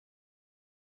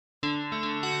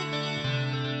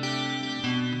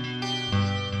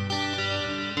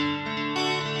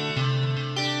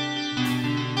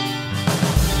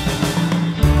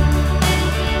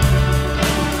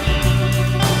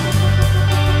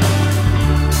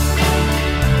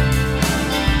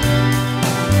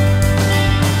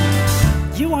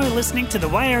listening to the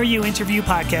Why Are You interview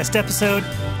podcast episode,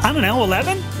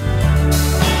 11?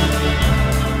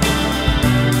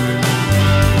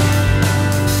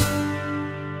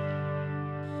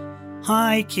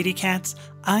 Hi, kitty cats.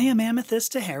 I am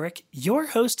Amethyst Herrick, your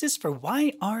hostess for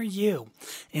Why Are You,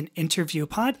 an interview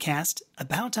podcast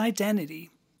about identity.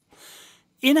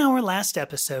 In our last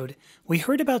episode, we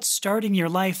heard about starting your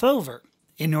life over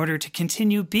in order to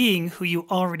continue being who you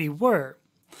already were.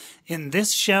 In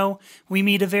this show, we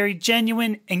meet a very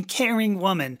genuine and caring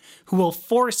woman who will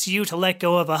force you to let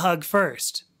go of a hug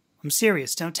first. I'm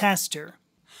serious, don't test her.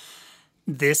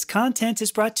 This content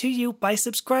is brought to you by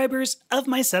subscribers of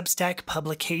my Substack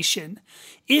publication.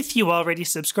 If you already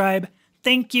subscribe,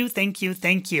 thank you.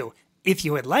 If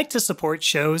you would like to support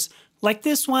shows like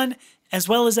this one, as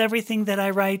well as everything that I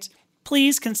write,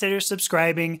 please consider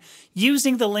subscribing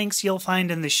using the links you'll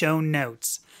find in the show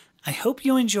notes. I hope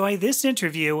you enjoy this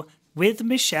interview with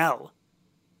Michelle.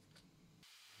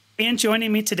 And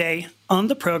joining me today on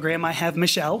the program, I have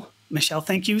Michelle. Michelle,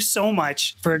 thank you so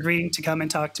much for agreeing to come and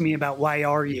talk to me about Why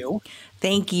Are You?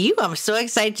 Thank you. I'm so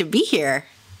excited to be here.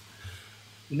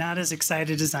 Not as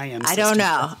excited as I am. I don't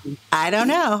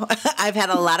know. I've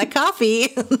had a lot of coffee.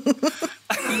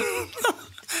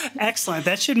 Excellent.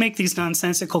 That should make these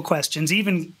nonsensical questions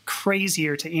even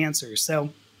crazier to answer.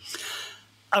 So,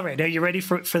 all right. Are you ready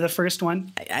for the first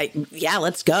one? Yeah,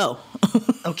 let's go.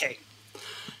 Okay.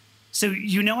 So,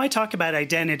 I talk about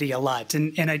identity a lot,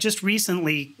 and I just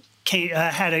recently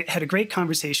had a great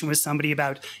conversation with somebody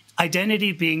about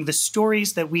identity being the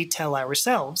stories that we tell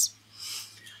ourselves.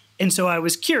 And so I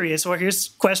was curious. Well, here's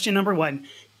question number one.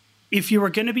 If you were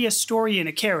going to be a story and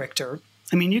a character,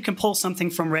 you can pull something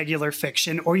from regular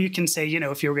fiction, or you can say,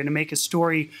 if you were going to make a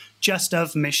story just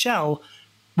of Michelle,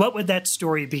 what would that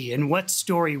story be? And what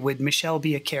story would Michelle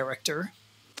be a character?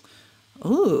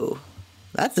 Ooh,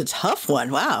 that's a tough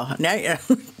one. Wow. Now,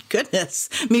 goodness.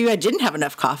 Maybe I didn't have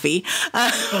enough coffee.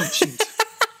 Oh, jeez.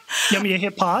 You want me to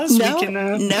hit pause? No.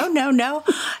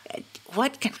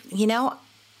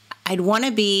 I'd want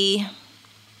to be,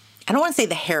 I don't want to say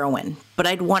the heroine, but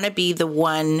I'd want to be the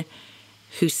one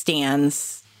who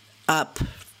stands up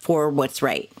for what's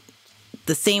right.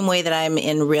 The same way that I'm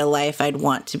in real life, I'd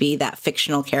want to be that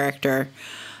fictional character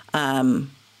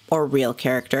or real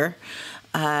character.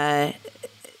 I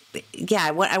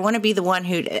want to be the one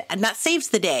who not saves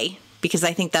the day, because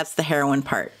I think that's the heroine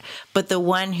part, but the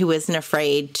one who isn't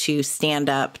afraid to stand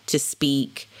up, to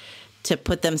speak, to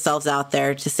put themselves out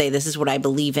there, to say, this is what I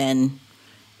believe in.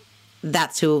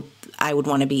 That's who I would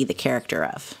want to be the character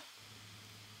of.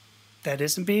 That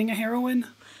isn't being a heroine?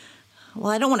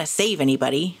 Well, I don't want to save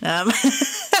anybody.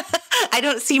 I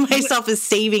don't see myself as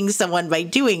saving someone by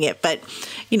doing it, but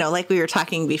like we were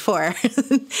talking before,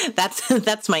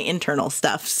 that's my internal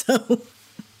stuff. So,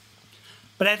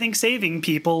 but I think saving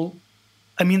people,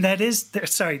 that is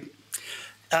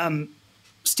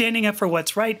standing up for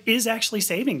what's right is actually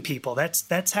saving people.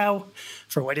 That's how,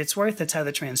 for what it's worth, that's how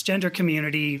the transgender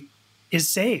community is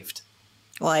saved.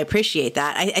 Well, I appreciate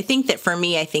that. I think that for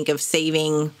me, I think of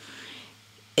saving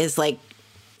is like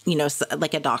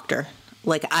a doctor.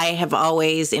 Like I have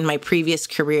always, in my previous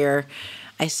career,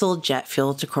 I sold jet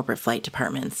fuel to corporate flight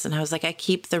departments. And I was like, I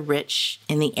keep the rich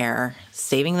in the air,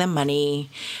 saving them money,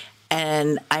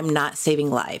 and I'm not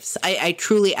saving lives. I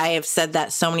have said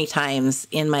that so many times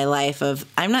in my life of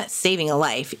I'm not saving a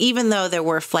life, even though there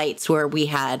were flights where we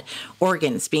had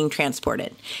organs being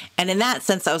transported. And in that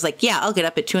sense, I was like, yeah, I'll get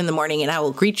up at 2 a.m. and I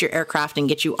will greet your aircraft and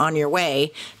get you on your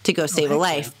way to go save a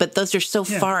life. Yeah. But those are so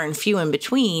far and few in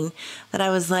between that I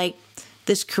was like,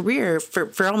 this career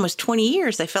for almost 20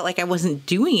 years, I felt like I wasn't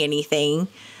doing anything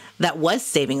that was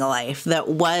saving a life, that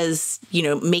was,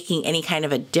 making any kind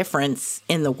of a difference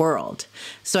in the world.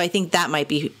 So I think that might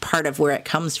be part of where it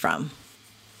comes from.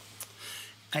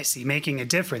 I see. Making a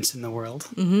difference in the world.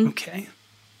 Mm-hmm. Okay.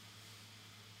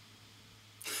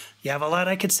 You have a lot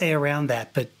I could say around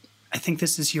that, but I think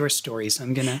this is your story, so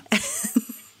I'm going to...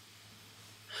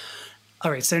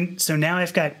 All right. So now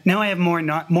I have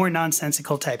more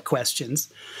nonsensical type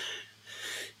questions.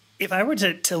 If I were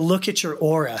to look at your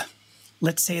aura,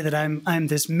 let's say that I'm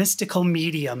this mystical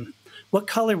medium, what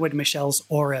color would Michelle's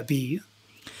aura be?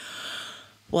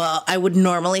 Well, I would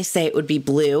normally say it would be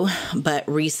blue, but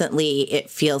recently it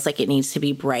feels like it needs to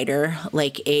be brighter,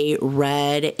 like a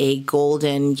red, a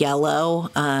golden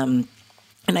yellow. And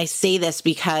I say this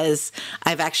because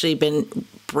I've actually been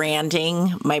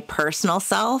branding my personal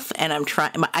self, and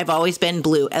I've always been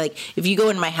blue. Like if you go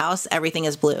in my house, everything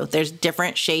is blue. There's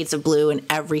different shades of blue in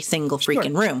every single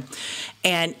freaking room.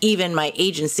 And even my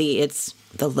agency, it's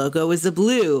the logo is a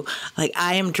blue. Like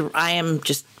I am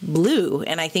just blue,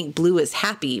 and I think blue is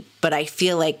happy, but I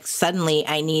feel like suddenly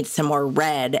I need some more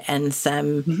red and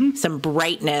some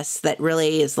brightness that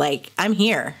really is like, I'm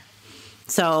here.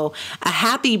 So a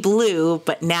happy blue,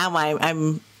 but now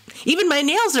I'm even my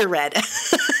nails are red.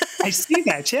 I see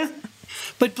that, yeah.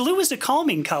 But blue is a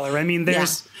calming color. I mean,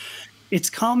 it's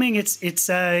calming. It's it's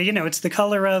the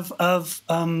color of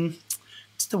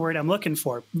what's the word I'm looking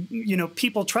for?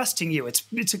 People trusting you.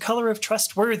 It's a color of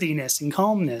trustworthiness and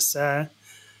calmness.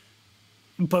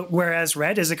 But whereas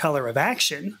red is a color of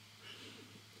action.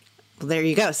 Well, there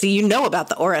you go. See, about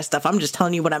the aura stuff. I'm just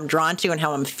telling you what I'm drawn to and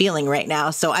how I'm feeling right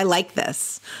now. So I like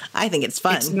this. I think it's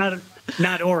fun. It's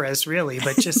not auras really,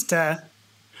 but just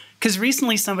because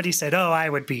recently somebody said, "Oh, I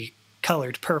would be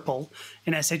colored purple,"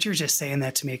 and I said, "You're just saying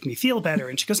that to make me feel better."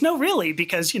 And she goes, "No, really,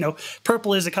 because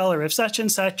purple is a color of such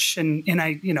and such." And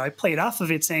I played off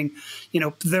of it saying,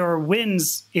 there are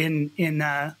winds in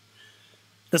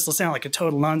this will sound like a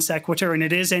total non sequitur, and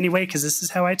it is anyway because this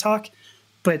is how I talk.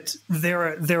 But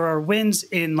there are winds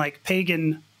in like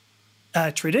pagan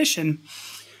tradition.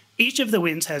 Each of the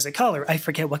winds has a color. I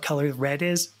forget what color red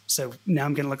is, so now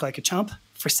I'm going to look like a chump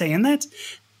for saying that.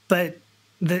 But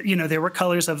there were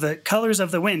colors of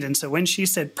the wind, and so when she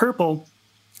said purple,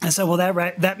 I said, "Well,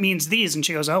 that means these." And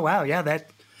she goes, "Oh, wow, yeah, that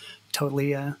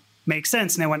totally makes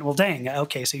sense." And I went, "Well, dang,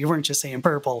 okay, so you weren't just saying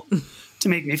purple to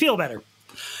make me feel better."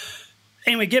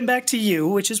 Anyway, getting back to you,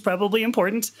 which is probably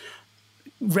important.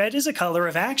 Red is a color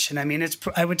of action. I mean,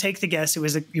 I would take the guess it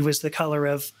was the color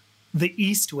of the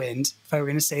east wind, if I were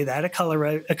going to say that, a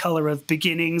color of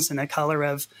beginnings and a color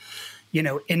of,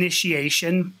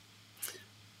 initiation.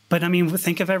 But I mean,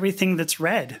 think of everything that's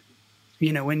red.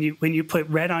 When you put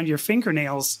red on your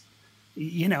fingernails,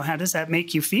 how does that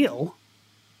make you feel?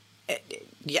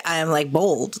 Yeah, I'm like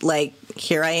bold. Like,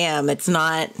 here I am. It's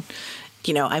not,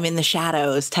 I'm in the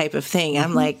shadows type of thing.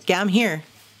 I'm like, yeah, I'm here.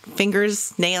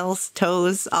 Fingers, nails,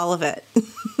 toes, all of it.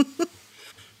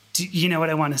 Do you know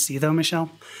what I want to see though, Michelle?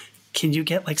 Can you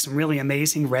get like some really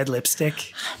amazing red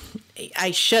lipstick? I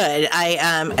should.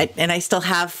 I still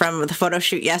have from the photo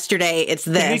shoot yesterday. It's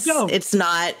this. There you go. It's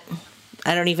not.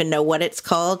 I don't even know what it's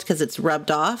called because it's rubbed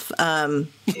off.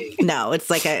 No, it's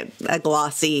like a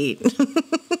glossy,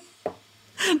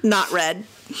 not red.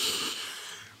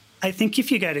 I think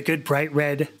if you got a good bright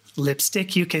red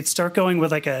lipstick, you could start going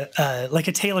with like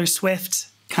a Taylor Swift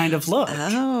kind of look.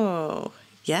 Oh,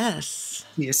 yes.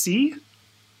 You see?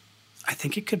 I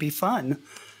think it could be fun.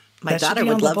 My daughter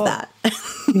would love that.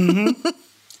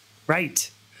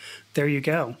 Right. There you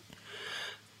go.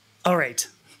 All right.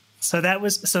 So that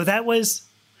was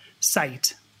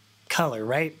sight, color,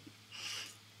 right?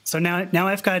 So now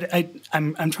I've got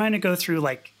I'm trying to go through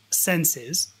like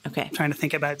senses. Okay. I'm trying to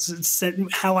think about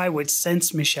how I would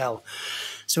sense Michelle.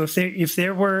 So if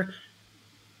there were,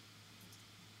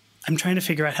 I'm trying to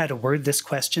figure out how to word this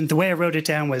question. The way I wrote it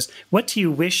down was, "What do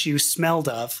you wish you smelled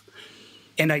of?"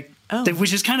 And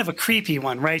which is kind of a creepy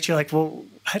one, right? You're like, well,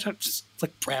 I don't just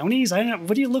like brownies. I don't know.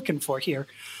 What are you looking for here?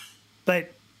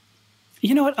 But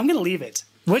you know what? I'm going to leave it.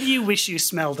 What do you wish you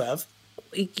smelled of?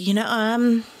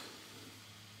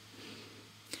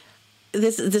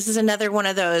 This is another one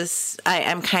of those.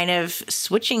 I'm kind of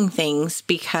switching things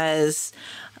because,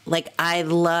 like, I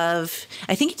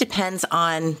think it depends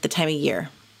on the time of year.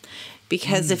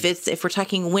 Because if we're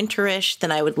talking winterish,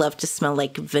 then I would love to smell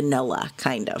like vanilla,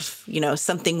 kind of,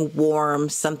 something warm,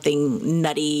 something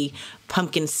nutty,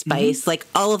 pumpkin spice, like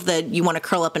all of the, you want to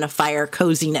curl up in a fire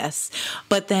coziness.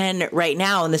 But then right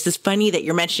now, and this is funny that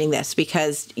you're mentioning this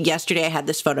because yesterday I had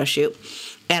this photo shoot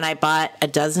and I bought a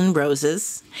dozen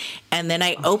roses and then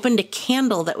I opened a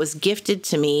candle that was gifted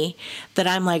to me that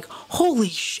I'm like, holy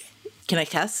shit. Can I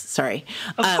cuss? Sorry.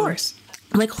 Of course.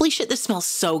 I'm like, holy shit, this smells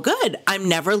so good. I'm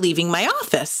never leaving my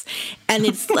office. And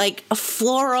it's like a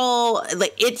floral,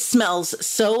 like it smells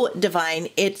so divine.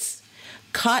 It's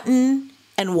cotton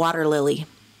and water lily.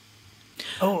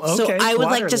 Oh, okay. So I would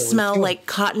like to lily. smell like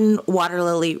cotton water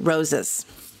lily roses.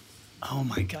 Oh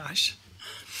my gosh.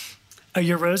 Are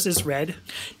your roses red?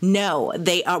 No,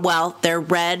 they are, they're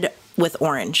red with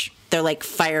orange. They're like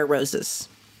fire roses.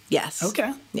 Yes.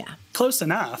 Okay. Yeah. Close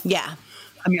enough. Yeah.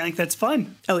 I mean, I think that's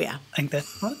fun. Oh, yeah. I think that's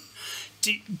fun.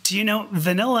 Do you know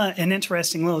vanilla? An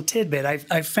interesting little tidbit.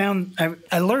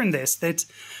 I learned this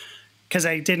because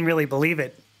I didn't really believe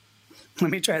it. Let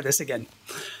me try this again.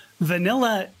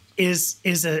 Vanilla is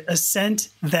a scent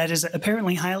that is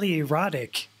apparently highly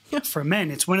erotic for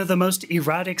men. It's one of the most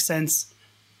erotic scents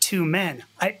to men.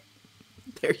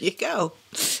 There you go.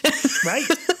 Right.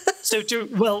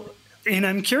 And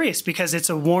I'm curious because it's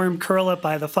a warm curl up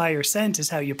by the fire scent is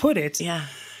how you put it. Yeah.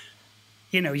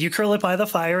 you curl it by the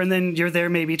fire and then you're there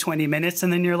maybe 20 minutes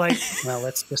and then you're like,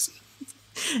 well,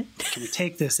 can we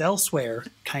take this elsewhere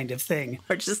kind of thing?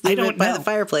 Or just leave it by the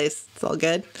fireplace. It's all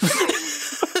good.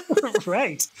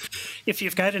 Right. If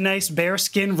you've got a nice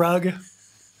bearskin rug,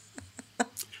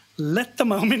 let the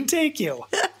moment take you.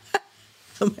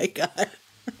 Oh my God.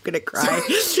 I'm going to cry.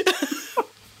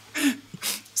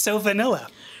 So vanilla.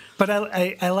 But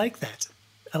I like that.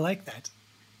 I like that.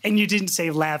 And you didn't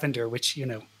say lavender, which,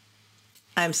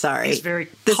 I'm sorry. is very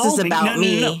This calming. is about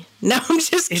me. No, I'm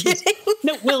just kidding.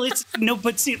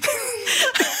 But see.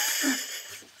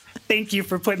 Thank you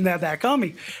for putting that back on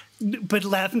me. But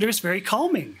lavender is very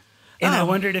calming. And I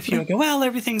wondered if you would go, well,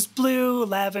 everything's blue,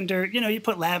 lavender. You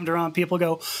put lavender on, people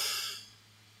go,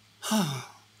 oh.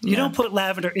 You don't put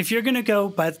lavender. If you're going to go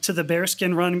to the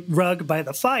bearskin rug by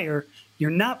the fire, you're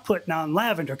not putting on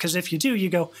lavender. Because if you do, you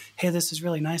go, hey, this is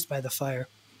really nice by the fire.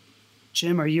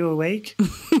 Jim, are you awake?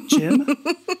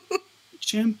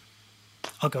 Jim?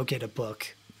 I'll go get a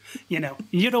book.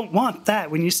 You don't want that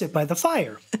when you sit by the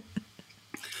fire.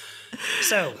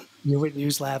 So you wouldn't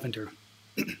use lavender.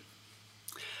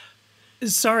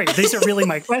 Sorry, these are really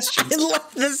my questions. I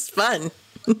love this fun.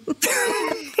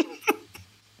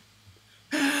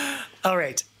 All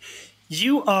right.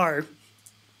 You are,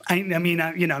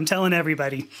 I'm telling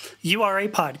everybody, you are a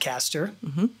podcaster.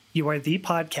 Mm-hmm. You are the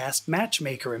podcast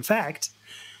matchmaker, in fact.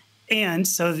 And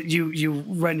so you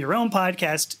run your own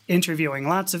podcast, interviewing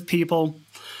lots of people.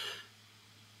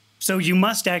 So you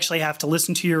must actually have to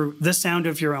listen to the sound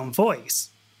of your own voice.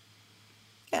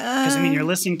 Because, you're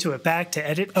listening to it back to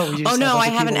edit. Oh no, I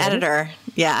have an editor.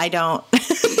 Yeah, I don't.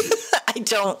 I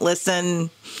don't listen.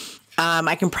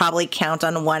 I can probably count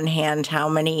on one hand how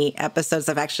many episodes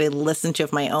I've actually listened to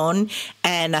of my own,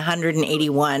 and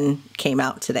 181 came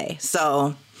out today.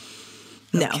 So,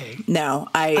 no,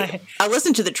 I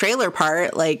listened to the trailer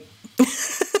part, like.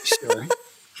 Sure.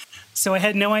 So I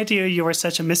had no idea you were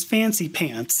such a Miss Fancy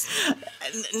Pants.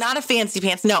 Not a fancy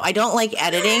pants. No, I don't like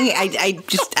editing.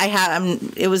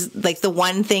 It was like the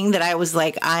one thing that I was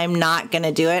like, I'm not going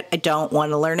to do it. I don't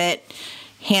want to learn it.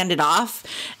 Hand it off.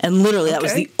 And literally that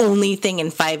was the only thing in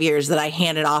 5 years that I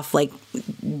handed off, like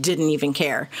didn't even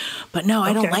care. But no,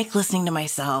 I don't like listening to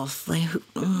myself. Like,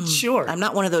 sure. I'm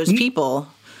not one of those people.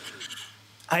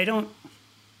 I don't.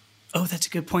 Oh, that's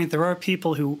a good point. There are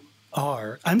people who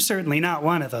are. I'm certainly not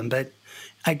one of them, but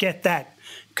I get that.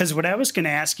 Because what I was going to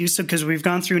ask you, because we've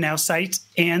gone through now sight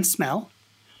and smell.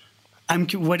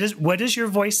 What does your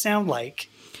voice sound like?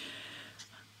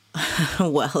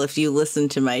 Well, if you listen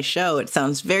to my show, it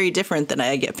sounds very different than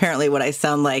apparently what I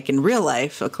sound like in real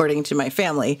life, according to my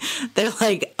family. They're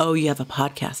like, oh, you have a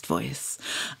podcast voice.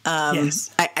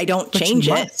 Yes. I don't change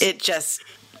it. It just,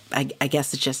 I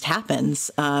guess it just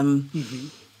happens.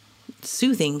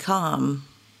 Soothing, calm,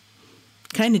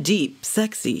 kind of deep,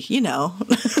 sexy,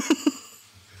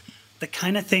 The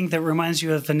kind of thing that reminds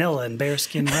you of vanilla and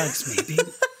bearskin rugs, maybe.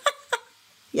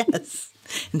 Yes.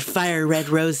 And fire red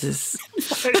roses.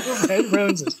 Fire red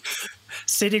roses.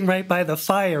 Sitting right by the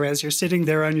fire as you're sitting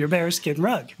there on your bearskin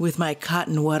rug. With my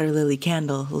cotton water lily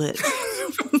candle lit.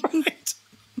 Right.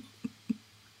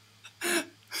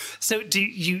 So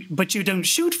but you don't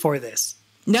shoot for this?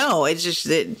 No, it's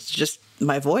just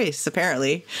my voice,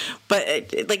 apparently. But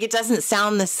it doesn't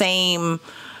sound the same.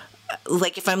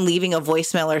 Like if I'm leaving a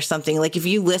voicemail or something, like if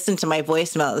you listen to my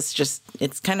voicemail,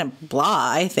 it's kind of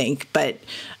blah, I think. But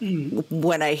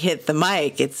when I hit the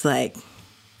mic, it's like,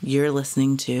 you're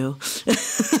listening to.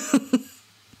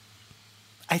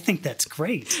 I think that's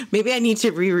great. Maybe I need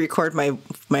to re-record my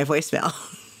voicemail.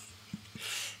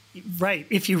 Right.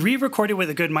 If you re-record it with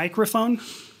a good microphone,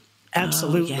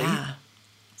 absolutely. Oh, yeah.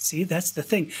 See, that's the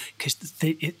thing. Because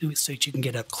so you can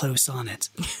get up close on it.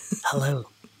 Hello.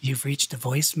 You've reached the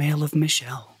voicemail of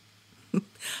Michelle.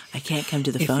 I can't come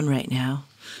to the phone right now,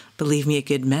 but leave me a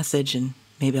good message and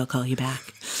maybe I'll call you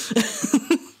back.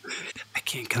 I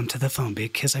can't come to the phone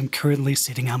because I'm currently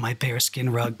sitting on my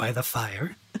bearskin rug by the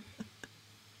fire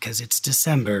because it's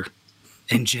December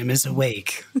and Jim is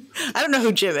awake. I don't know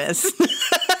who Jim is.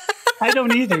 I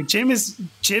don't either. Jim is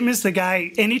the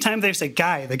guy. Anytime there's a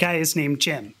guy, the guy is named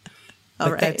Jim.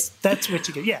 All right. That's what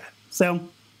you get. Yeah. So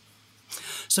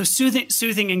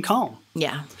soothing and calm.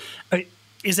 Yeah.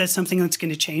 Is that something that's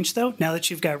going to change, though, now that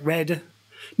you've got red?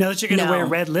 Now that you're going to wear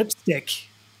red lipstick?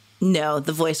 No,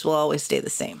 the voice will always stay the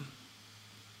same.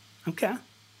 Okay.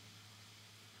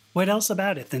 What else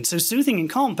about it, then? So soothing and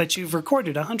calm, but you've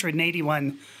recorded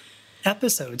 181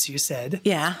 episodes, you said.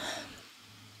 Yeah.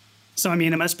 So,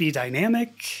 it must be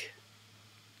dynamic.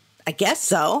 I guess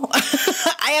so.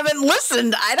 I haven't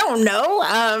listened. I don't know.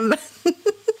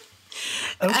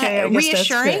 Okay, I guess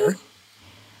reassuring. That's fair.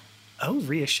 Oh,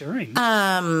 reassuring.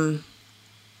 I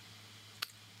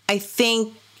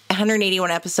think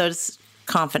 181 episodes,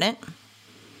 confident,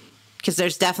 because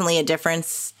there's definitely a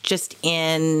difference just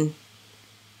in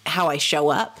how I show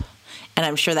up. And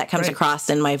I'm sure that comes across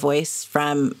in my voice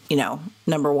from,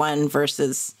 number 1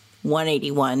 versus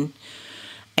 181.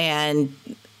 And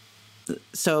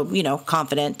so,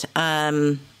 confident.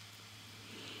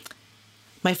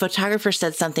 My photographer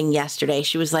said something yesterday.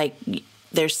 She was like,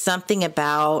 there's something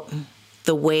about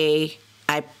the way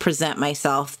I present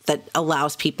myself that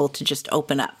allows people to just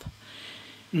open up.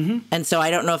 Mm-hmm. And so I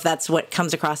don't know if that's what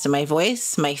comes across in my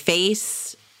voice, my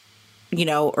face,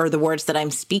 or the words that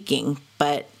I'm speaking.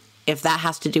 But if that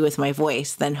has to do with my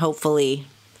voice, then hopefully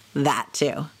that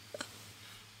too.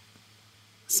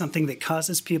 Something that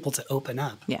causes people to open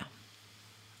up. Yeah.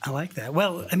 I like that.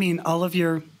 Well, I mean, all of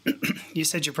you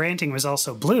said your branding was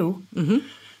also blue. Mm-hmm.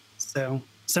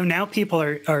 So now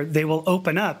people they will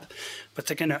open up, but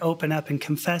they're going to open up and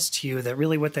confess to you that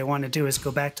really what they want to do is go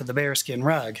back to the bearskin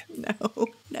rug.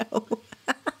 No.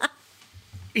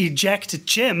 Eject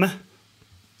Jim.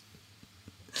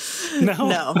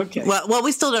 No. Okay. Well,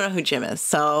 we still don't know who Jim is,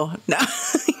 so no.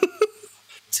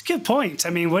 It's a good point.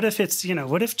 I mean, what if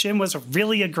what if Jim was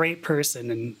really a great person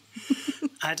and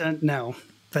I don't know.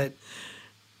 But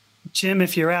Jim,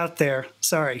 if you're out there,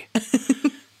 sorry.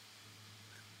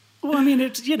 Well, I mean,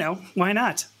 it's, why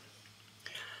not?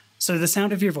 So the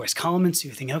sound of your voice, calm and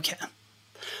soothing. Okay.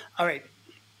 All right.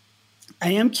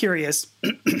 I am curious.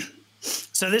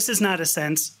 So this is not a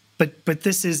sense, but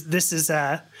this is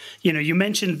you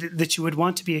mentioned that you would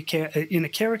want to be in a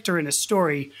character in a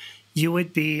story. You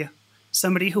would be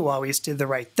somebody who always did the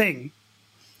right thing.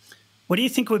 What do you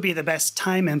think would be the best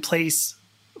time and place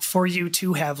for you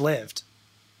to have lived?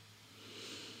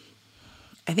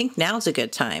 I think now's a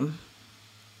good time.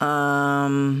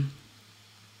 Why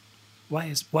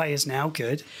is now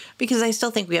good? Because I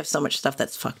still think we have so much stuff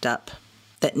that's fucked up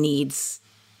that needs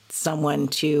someone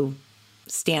to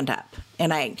stand up.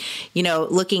 And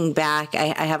looking back,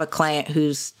 I have a client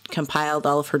who's compiled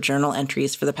all of her journal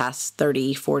entries for the past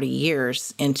 30, 40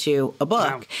 years into a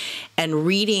book. Wow. And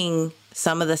reading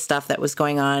some of the stuff that was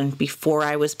going on before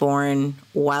I was born,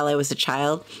 while I was a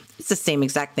child, it's the same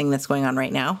exact thing that's going on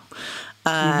right now.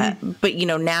 But,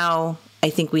 now I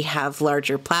think we have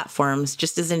larger platforms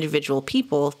just as individual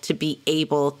people to be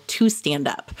able to stand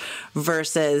up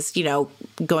versus,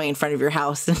 going in front of your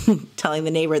house and telling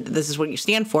the neighbor that this is what you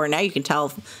stand for. Now you can tell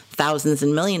thousands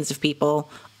and millions of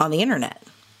people on the internet.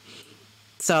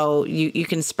 So you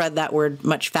can spread that word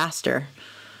much faster.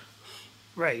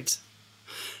 Right.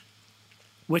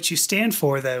 What you stand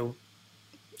for, though,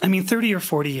 30 or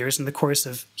 40 years in the course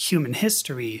of human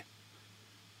history,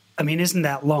 isn't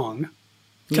that long?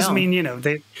 Because, No.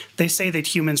 They say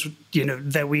that humans,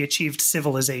 that we achieved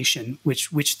civilization, which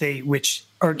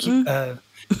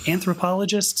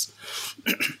anthropologists.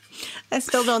 I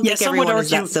still don't think everyone is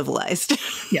that civilized.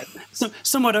 Yeah. So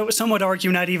some would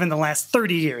argue not even the last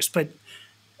 30 years, but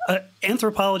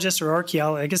anthropologists or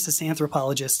archaeologists, I guess it's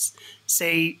anthropologists,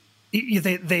 say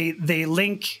they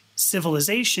link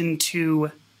civilization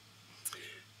to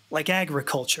like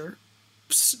agriculture.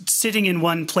 Sitting in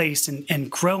one place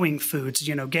and growing foods,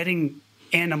 getting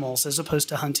animals as opposed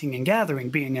to hunting and gathering,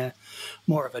 being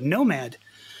more of a nomad.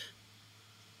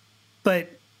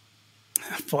 But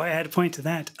boy, I had to point to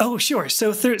that. Oh, sure.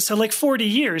 So like 40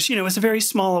 years, is a very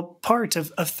small part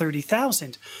of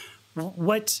 30,000.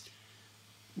 Why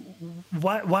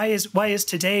is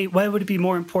today? Why would it be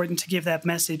more important to give that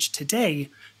message today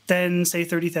than say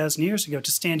 30,000 years ago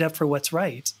to stand up for what's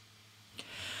right?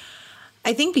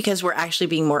 I think because we're actually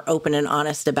being more open and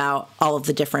honest about all of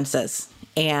the differences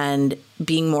and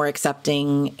being more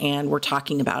accepting, and we're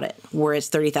talking about it. Whereas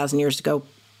 30,000 years ago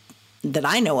that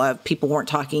I know of, people weren't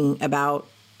talking about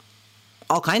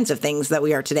all kinds of things that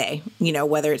we are today,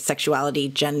 whether it's sexuality,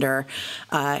 gender,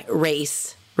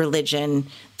 race, religion.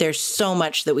 There's so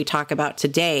much that we talk about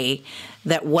today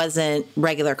that wasn't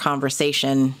regular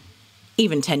conversation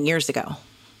even 10 years ago.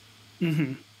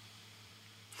 Mm-hmm.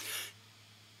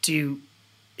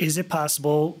 Is it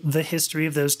possible the history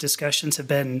of those discussions have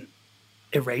been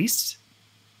erased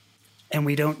and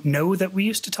we don't know that we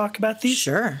used to talk about these?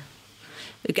 Sure.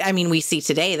 We see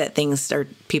today that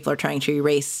people are trying to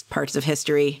erase parts of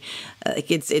history.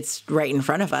 It's right in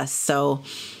front of us. So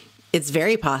it's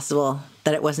very possible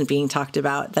that it wasn't being talked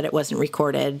about, that it wasn't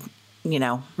recorded,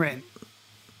 Right.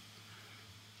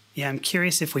 Yeah, I'm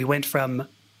curious if we went from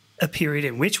a period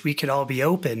in which we could all be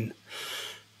open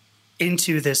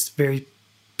into this very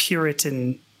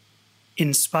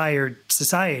Puritan-inspired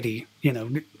society,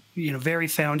 very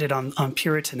founded on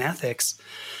Puritan ethics,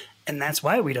 And that's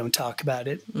why we don't talk about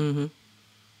it. Mm-hmm.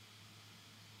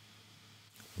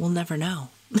 We'll never know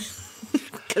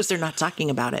because they're not talking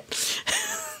about it.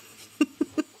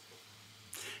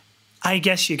 I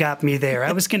guess you got me there.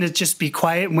 I was going to just be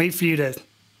quiet and wait for you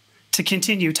to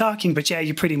continue talking, but yeah,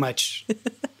 you pretty much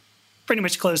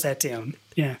close that down.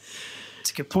 Yeah, it's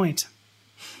a good point.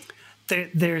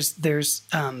 There's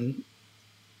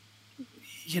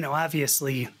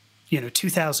obviously,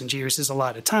 2,000 years is a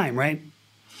lot of time, right?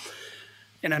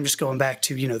 And I'm just going back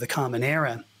to, the Common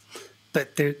Era,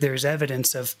 but there's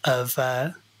evidence of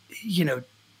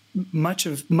much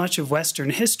of Western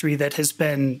history that has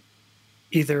been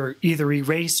either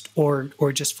erased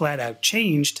or just flat out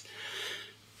changed,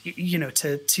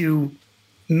 to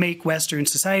make Western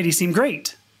society seem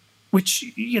great, which,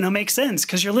 makes sense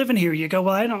because you're living here. You go,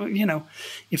 well, I don't,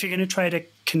 if you're going to try to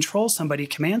control somebody,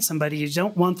 command somebody, you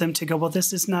don't want them to go, well,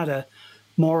 this is not a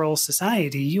moral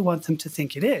society. You want them to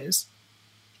think it is.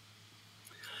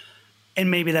 And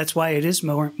maybe that's why it is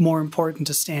more important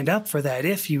to stand up for that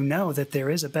if you know that there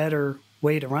is a better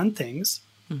way to run things.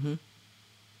 Mm-hmm.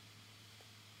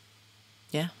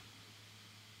 Yeah.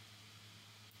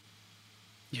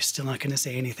 You're still not going to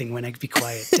say anything when I be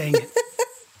quiet. Dang it.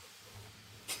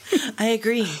 I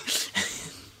agree.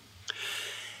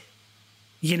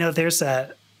 There's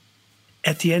at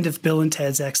the end of Bill and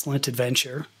Ted's Excellent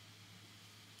Adventure,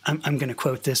 I'm going to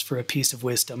quote this for a piece of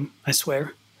wisdom, I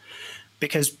swear,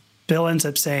 because Bill ends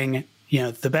up saying,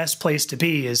 the best place to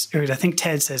be is, or I think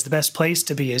Ted says the best place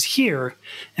to be is here,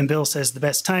 and Bill says the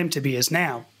best time to be is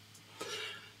now.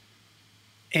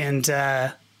 And,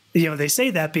 they say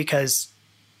that because,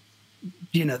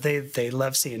 they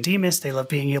love San Dimas. They love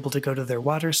being able to go to their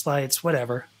water slides,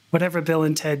 whatever Bill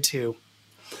and Ted do.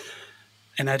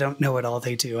 And I don't know what all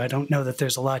they do. I don't know that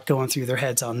there's a lot going through their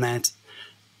heads on that.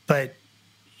 But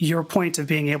your point of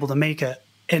being able to make an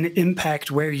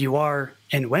impact where you are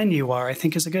and when you are, I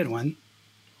think is a good one.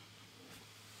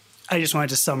 I just wanted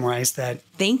to summarize that.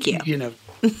 Thank you.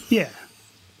 Yeah.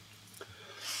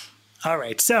 All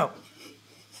right. So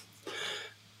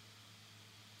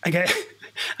I've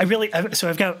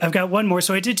got one more.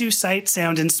 So I did do sight,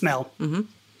 sound, and smell. Mm-hmm.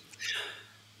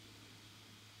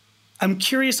 I'm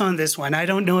curious on this one. I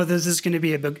don't know if this is going to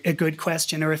be a good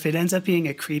question or if it ends up being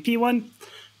a creepy one.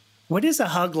 What is a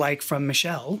hug like from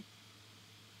Michelle?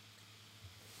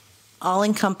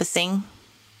 All-encompassing,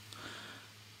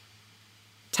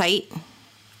 tight,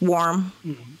 warm.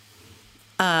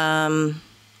 Mm-hmm.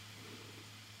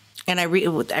 And I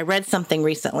read something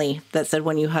recently that said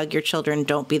when you hug your children,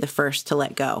 don't be the first to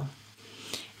let go.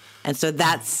 And so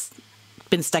that's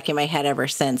been stuck in my head ever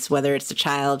since, whether it's a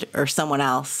child or someone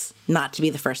else, not to be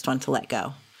the first one to let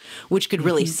go, which could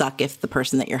really suck if the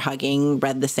person that you're hugging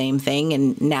read the same thing.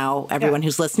 And now everyone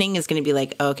who's listening is going to be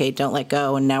like, oh, okay, don't let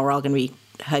go. And now we're all going to be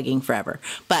hugging forever.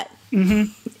 But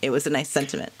it was a nice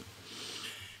sentiment.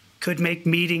 Could make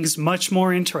meetings much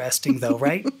more interesting though,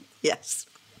 right? Yes.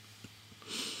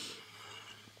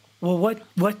 Well,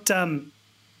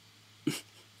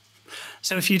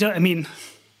 so if you don't,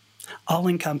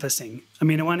 all-encompassing. I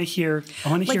want to hear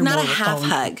like more. Not a half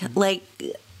hug. Like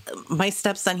my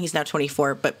stepson, he's now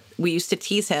 24, but we used to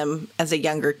tease him as a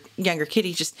younger kid.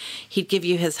 He'd give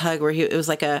you his hug where it was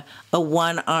like a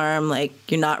one arm, like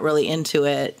you're not really into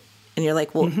it. And you're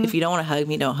like, well, if you don't want to hug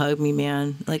me, don't hug me,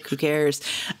 man. Like, who cares?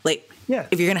 Like,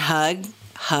 if you're going to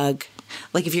hug.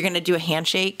 Like, if you're going to do a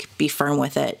handshake, be firm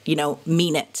with it,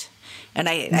 mean it. And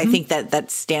I think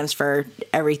that stands for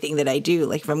everything that I do.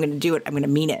 Like, if I'm going to do it, I'm going to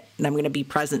mean it and I'm going to be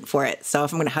present for it. So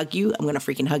if I'm going to hug you, I'm going to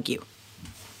freaking hug you.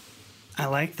 I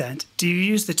like that. Do you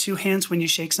use the two hands when you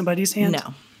shake somebody's hand?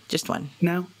 No, just one.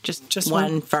 No? Just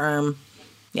one firm.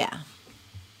 Yeah.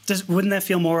 Wouldn't that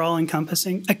feel more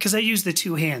all-encompassing? Because I use the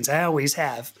two hands. I always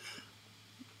have.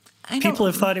 People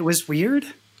have thought it was weird.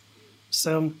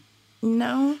 So.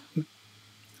 No.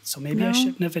 So maybe I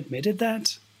shouldn't have admitted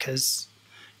that. Because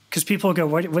people go,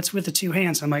 what's with the two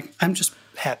hands? I'm like, I'm just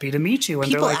happy to meet you. And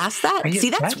people they're like, ask that? See,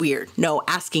 that's weird. No,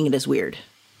 asking it is weird.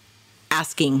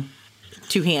 Asking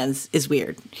two hands is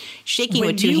weird. Shaking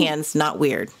with two hands, not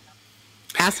weird.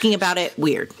 Asking about it,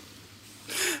 weird.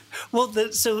 Well,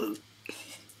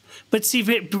 but see,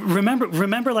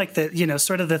 remember, like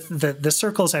sort of the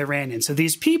circles I ran in. So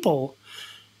these people,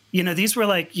 these were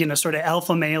like, sort of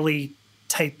alpha male-y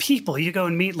type people. You go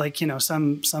and meet like,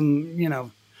 some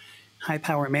high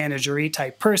power manager-y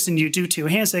type person. You do two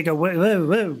hands. They go,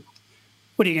 whoa.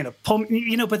 What are you going to pull?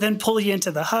 But then pull you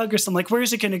into the hug or something. Like,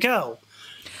 where's it going to go?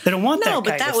 They don't want that. No,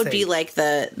 but that would be like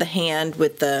the hand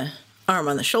with the arm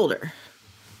on the shoulder.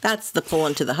 That's the pull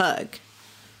into the hug.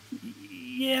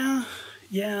 Yeah.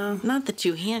 Yeah. Not the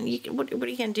two-hand. What are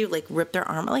you going to do? Like rip their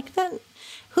arm? Like that?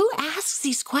 Who asks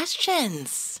these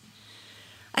questions?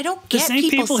 I don't get the same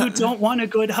people who don't want a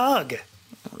good hug.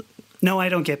 No, I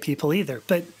don't get people either.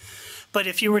 But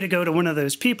if you were to go to one of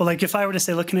those people, like if I were to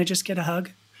say, look, can I just get a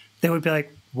hug? They would be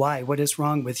like, why? What is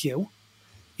wrong with you?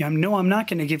 Yeah, no, I'm not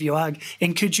going to give you a hug.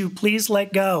 And could you please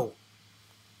let go?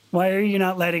 Why are you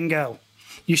not letting go?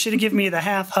 You should have given me the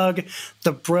half hug,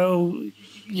 the bro,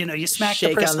 you smack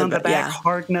the person on the back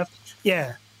hard enough.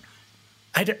 Yeah.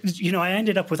 I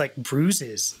ended up with like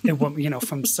bruises,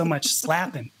 from so much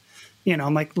slapping.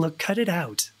 I'm like, look, cut it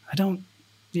out. I don't,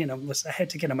 I had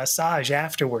to get a massage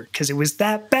afterward because it was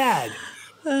that bad.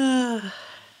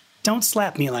 Don't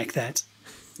slap me like that,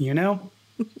 You're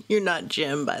not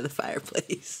Jim by the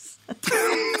fireplace.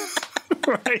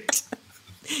 Right.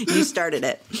 You started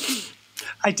it.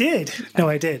 I did. No,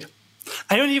 I did.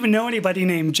 I don't even know anybody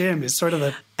named Jim. Is sort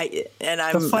of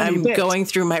I'm going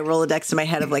through my Rolodex in my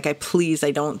head of like, I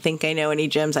don't think I know any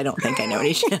Jims. I don't think I know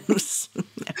any Jims.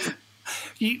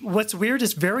 What's weird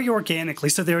is very organically.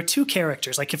 So there are two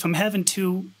characters. Like if I'm having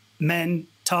two men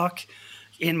talk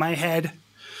in my head,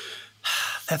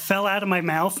 that fell out of my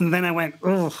mouth. And then I went,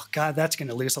 oh, God, that's going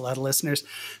to lose a lot of listeners.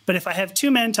 But if I have two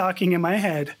men talking in my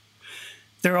head,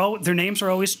 their names are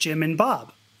always Jim and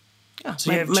Bob. Oh,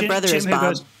 so my brother is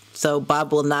Bob. So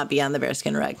Bob will not be on the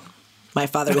bearskin rug. My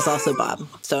father was also Bob.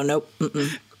 So nope.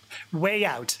 Mm-mm. Way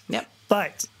out. Yep.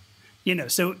 But,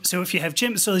 so if you have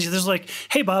Jim, so there's like,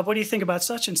 hey, Bob, what do you think about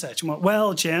such and such?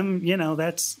 Well, Jim,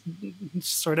 that's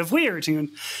sort of weird. And,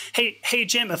 hey,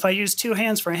 Jim, if I use two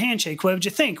hands for a handshake, what would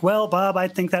you think? Well, Bob, I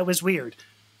think that was weird.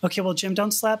 Okay, well, Jim,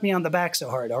 don't slap me on the back so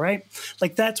hard, all right?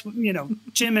 Like that's,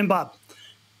 Jim and Bob.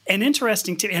 And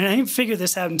interesting, too, and I didn't figure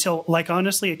this out until, like,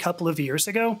 honestly, a couple of years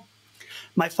ago.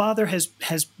 My father has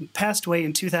passed away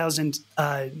in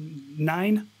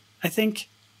 2009, I think.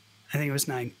 I think it was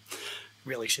 9.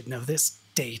 Really should know this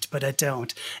date, but I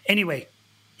don't. Anyway,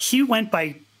 he went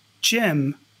by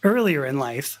Jim earlier in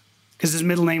life because his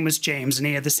middle name was James, and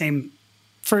he had the same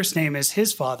first name as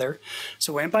his father.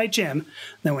 So went by Jim.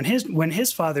 Then when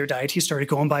his father died, he started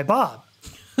going by Bob.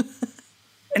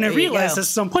 And I realized at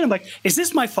some point, I'm like, is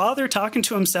this my father talking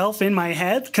to himself in my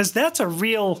head? Because that's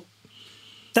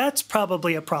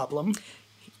probably a problem.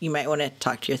 You might want to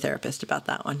talk to your therapist about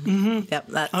that one. Mm-hmm. Yep.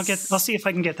 I'll see if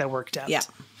I can get that worked out. Yeah.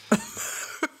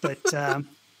 But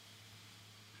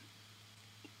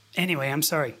anyway, I'm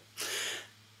sorry.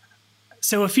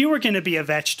 So if you were going to be a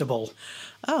vegetable.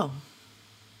 Oh.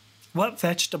 What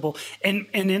vegetable? And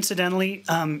incidentally,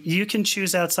 you can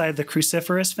choose outside the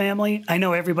cruciferous family. I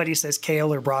know everybody says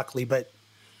kale or broccoli, but,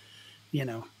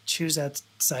 choose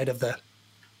outside of the...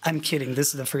 I'm kidding.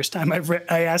 This is the first time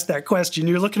I asked that question.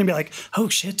 You're looking at me like, oh,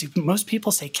 shit, do most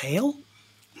people say kale?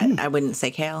 I wouldn't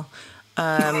say kale.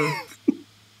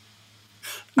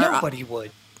 Nobody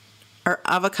would. Are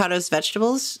avocados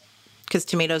vegetables? Because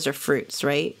tomatoes are fruits,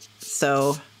 right?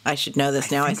 So I should know this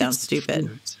now. I sound stupid.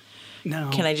 Fruit.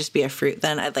 No. Can I just be a fruit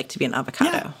then? I'd like to be an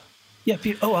avocado. Yeah.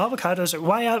 Avocados are...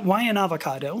 Why an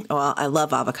avocado? Well, I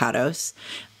love avocados.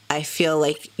 I feel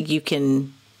like you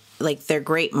can... Like, they're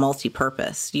great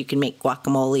multi-purpose. You can make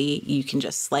guacamole. You can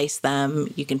just slice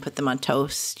them. You can put them on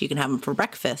toast. You can have them for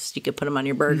breakfast. You could put them on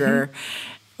your burger.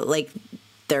 Mm-hmm. Like,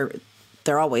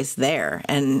 they're always there.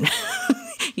 And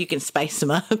you can spice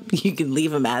them up. You can leave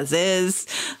them as is.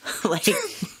 Like,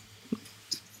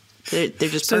 they're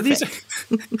just perfect.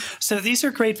 So these are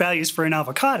great values for an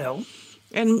avocado.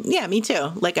 And, yeah, me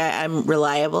too. Like, I'm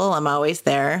reliable. I'm always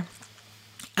there.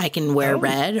 I can wear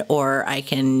red, or I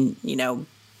can,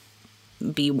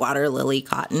 be water lily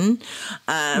cotton.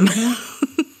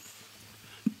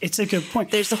 It's a good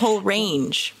point. There's a whole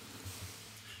range.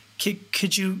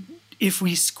 Could you, if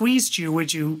we squeezed you,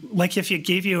 would you, like if you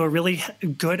gave you a really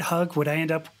good hug, would I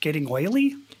end up getting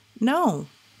oily? No.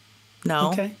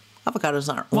 Okay. Avocados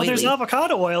aren't oily. Well, there's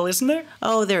avocado oil, isn't there?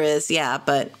 Oh, there is, yeah.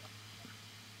 But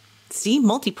see,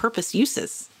 multi-purpose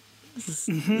uses. This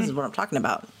is what I'm talking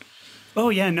about. Oh,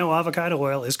 yeah. No, avocado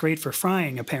oil is great for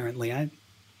frying, apparently.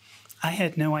 I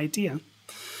had no idea.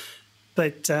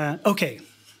 But, okay.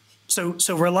 So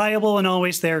reliable and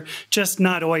always there, just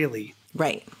not oily.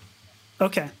 Right.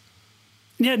 Okay.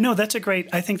 Yeah, no,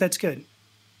 I think that's good.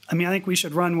 I mean, I think we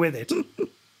should run with it.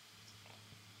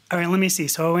 All right, let me see.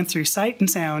 So I went through sight and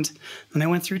sound, and I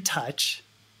went through touch.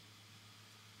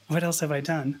 What else have I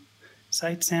done?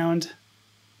 Sight, sound.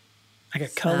 I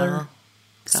got color.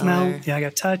 Smell. Yeah, I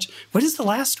got touch. What is the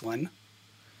last one?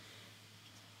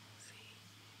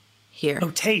 Here.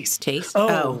 Oh, taste. Taste?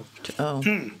 Oh.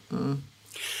 Mm.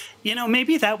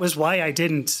 Maybe that was why I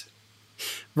didn't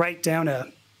write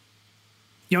down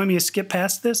You want me to skip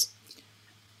past this?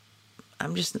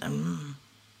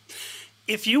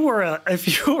 If you were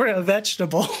a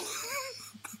vegetable,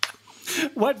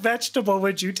 what vegetable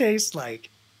would you taste like?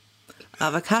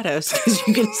 Avocados, because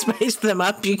you can spice them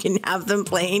up. You can have them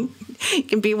plain. It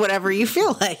can be whatever you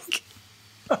feel like.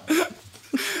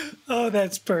 Oh,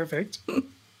 that's perfect.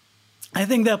 I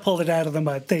think that pulled it out of the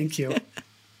mud. Thank you.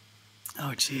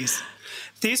 Oh, jeez.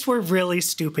 These were really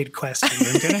stupid questions.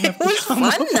 I'm going to have to It was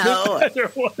fun, though.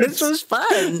 This was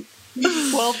fun.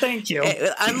 Well, thank you.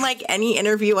 Unlike any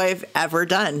interview I've ever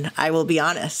done, I will be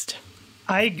honest.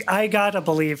 I gotta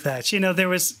believe that. You know,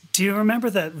 do you remember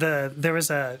there was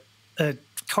a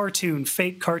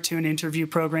fake cartoon interview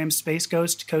program, Space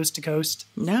Ghost, Coast to Coast?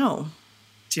 No.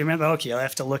 Do you remember? Okay, I'll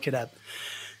have to look it up.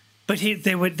 But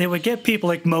they would get people,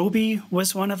 like Moby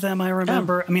was one of them, I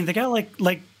remember. Oh. I mean, they got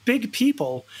like big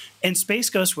people, and Space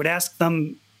Ghost would ask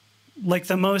them like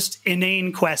the most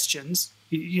inane questions.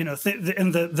 You know,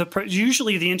 and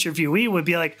usually the interviewee would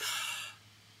be like,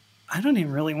 I don't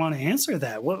even really want to answer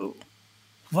that. What?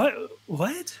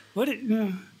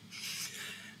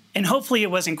 And hopefully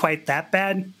it wasn't quite that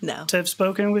bad. No. To have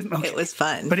spoken with. Okay. It was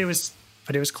fun. But it was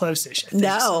close-ish. I think.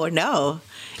 No.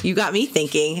 You got me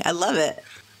thinking. I love it.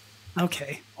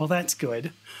 Okay. Well, that's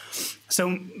good.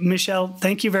 So, Michelle,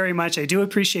 thank you very much. I do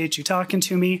appreciate you talking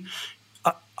to me.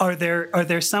 Are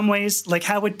there some ways, like,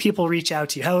 how would people reach out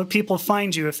to you? How would people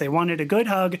find you if they wanted a good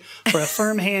hug or a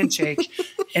firm handshake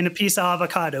and a piece of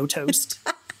avocado toast?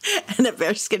 And a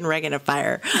bearskin rug and a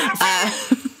fire. I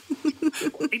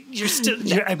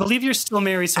believe you're still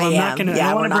married, so I'm not going to.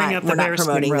 I want to bring up the bearskin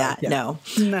rug. We're not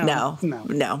promoting that.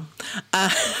 No.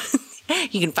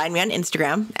 You can find me on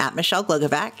Instagram at Michelle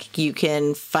Glogovac. You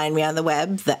can find me on the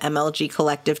web, the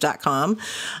MLGcollective.com.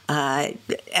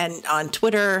 And on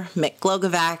Twitter, Mick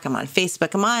Glogovac. I'm on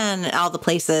Facebook. I'm on all the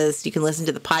places. You can listen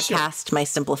to the podcast, Sure. My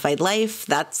Simplified Life.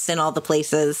 That's in all the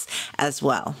places as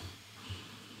well.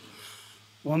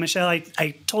 Well, Michelle,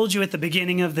 I told you at the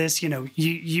beginning of this, you know,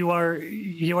 you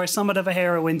are somewhat of a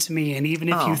heroine to me. And even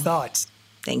if you thought,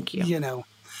 thank you, you know,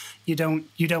 you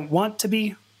don't want to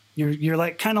be. You're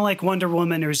like kind of like Wonder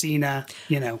Woman or Xena,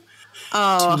 you know.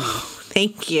 Oh,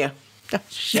 thank you. Oh,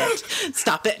 shit.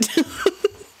 Stop it.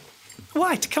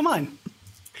 What? Come on.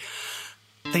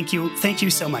 Thank you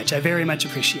so much. I very much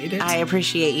appreciate it. I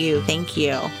appreciate you. Thank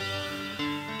you.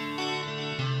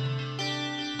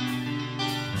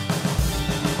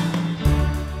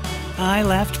 I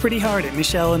laughed pretty hard at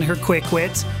Michelle and her quick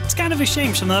wits. It's kind of a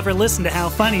shame she'll never listen to how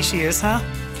funny she is, huh?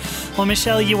 Well,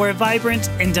 Michelle, you are vibrant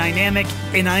and dynamic,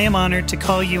 and I am honored to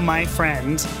call you my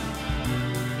friend.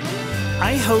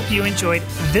 I hope you enjoyed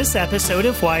this episode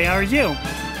of Why Are You?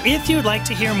 If you'd like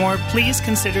to hear more, please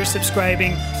consider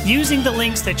subscribing using the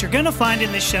links that you're going to find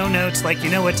in the show notes, like you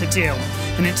know what to do.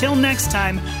 And until next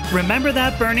time, remember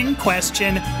that burning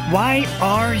question, why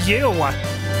are you?